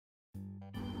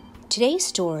Today's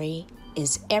story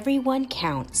is Everyone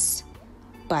Counts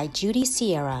by Judy,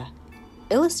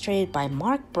 illustrated by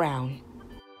Marc Brown.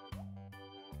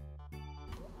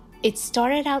 It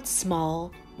started out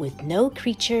small with no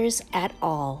creatures at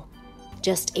all,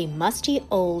 just a musty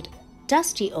old,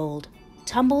 dusty old,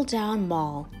 tumble-down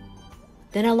mall.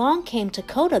 Then along came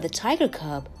Dakota the tiger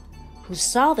cub, who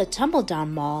saw the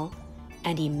tumble-down mall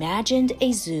and imagined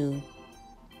a zoo.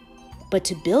 But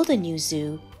to build a new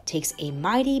zoo takes a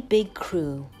mighty big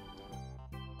crew.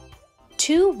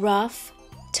 Two rough,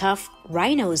 tough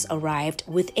rhinos arrived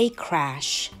with a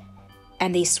crash,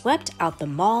 and they swept out the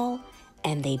mall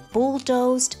and they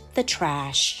bulldozed the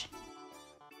trash.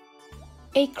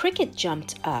 A cricket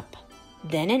jumped up,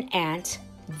 then an ant,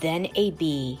 then a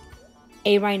bee,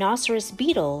 a rhinoceros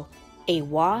beetle, a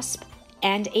wasp,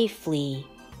 and a flea,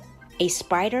 a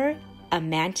spider, a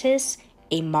mantis,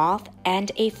 a moth,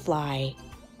 and a fly.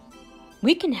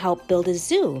 "We can help build a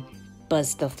zoo,"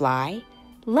 buzzed the fly.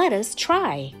 "Let us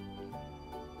try."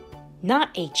 "Not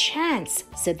a chance,"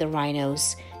 said the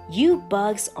rhinos. "You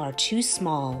bugs are too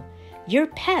small. You're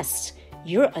pests.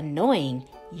 You're annoying.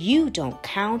 You don't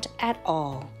count at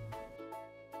all."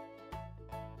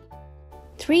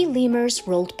 Three lemurs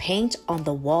rolled paint on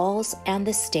the walls and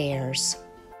the stairs.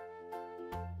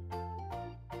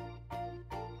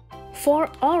 Four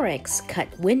oryx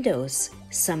cut windows,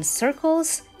 some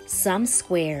circles, some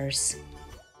squares.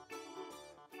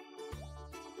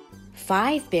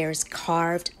 Five bears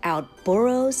carved out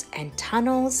burrows and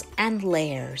tunnels and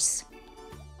lairs.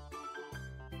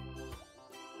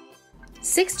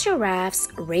 Six giraffes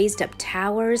raised up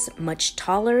towers much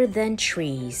taller than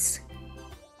trees.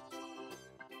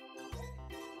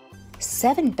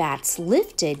 Seven bats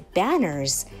lifted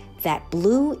banners that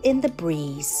blew in the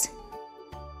breeze.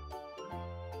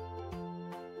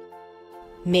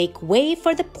 "Make way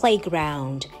for the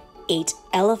playground," 8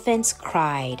 elephants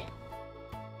cried.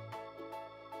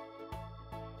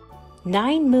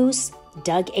 9 moose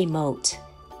dug a moat,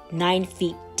 9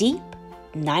 feet deep,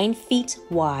 9 feet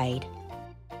wide.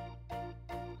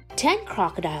 10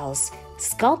 crocodiles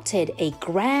sculpted a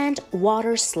grand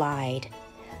water slide.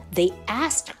 They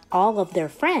asked all of their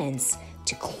friends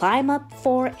to climb up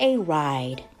for a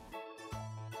ride.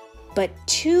 But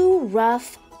 2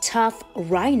 rough, tough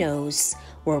rhinos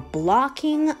were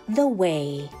blocking the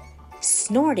way,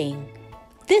 snorting,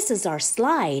 "This is our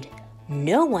slide.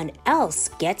 No one else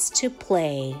gets to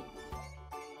play."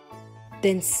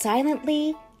 Then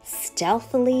silently,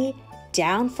 stealthily,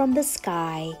 down from the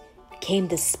sky came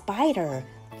the spider,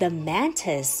 the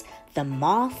mantis, the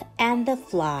moth, and the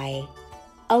fly,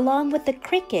 along with the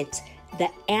cricket,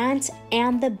 the ant,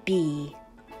 and the bee,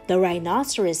 the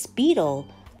rhinoceros beetle,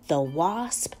 the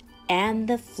wasp, and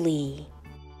the flea.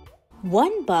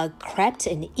 1 bug crept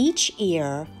in each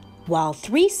ear, while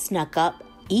 3 snuck up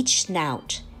each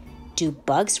snout. Do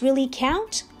bugs really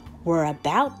count? We're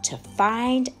about to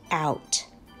find out.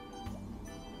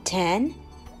 10,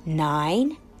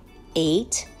 9,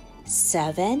 8,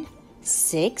 7,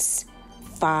 6,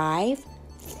 5,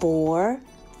 4,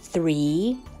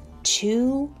 3,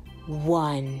 2,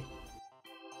 1.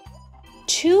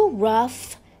 2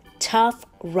 rough, tough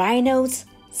rhinos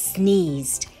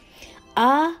sneezed.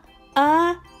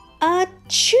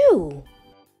 Achoo!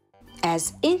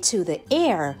 As into the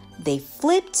air they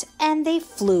flipped and they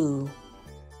flew.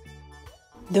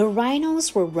 The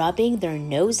rhinos were rubbing their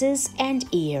noses and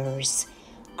ears,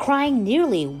 crying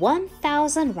nearly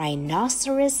 1,000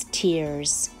 rhinoceros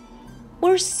tears.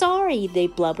 "We're sorry," they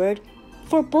blubbered,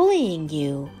 "for bullying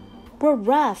you. We're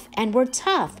rough and we're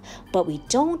tough, but we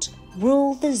don't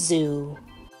rule the zoo."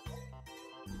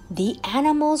 The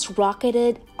animals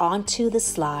rocketed onto the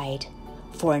slide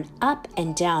for an up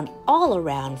and down all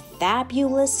around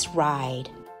fabulous ride.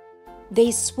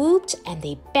 They swooped and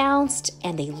they bounced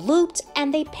and they looped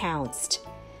and they pounced.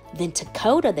 Then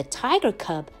Dakota the tiger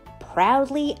cub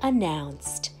proudly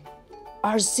announced,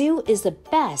 "Our zoo is the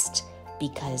best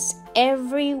because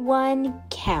everyone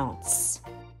counts."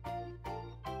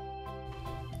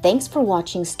 Thanks for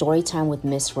watching Storytime with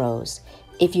Miss Rose.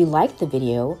 If you liked the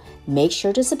video, make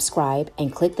sure to subscribe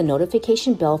and click the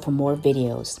notification bell for more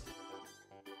videos.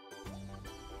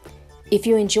 If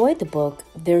you enjoyed the book,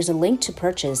 there's a link to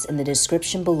purchase in the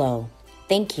description below.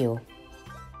 Thank you.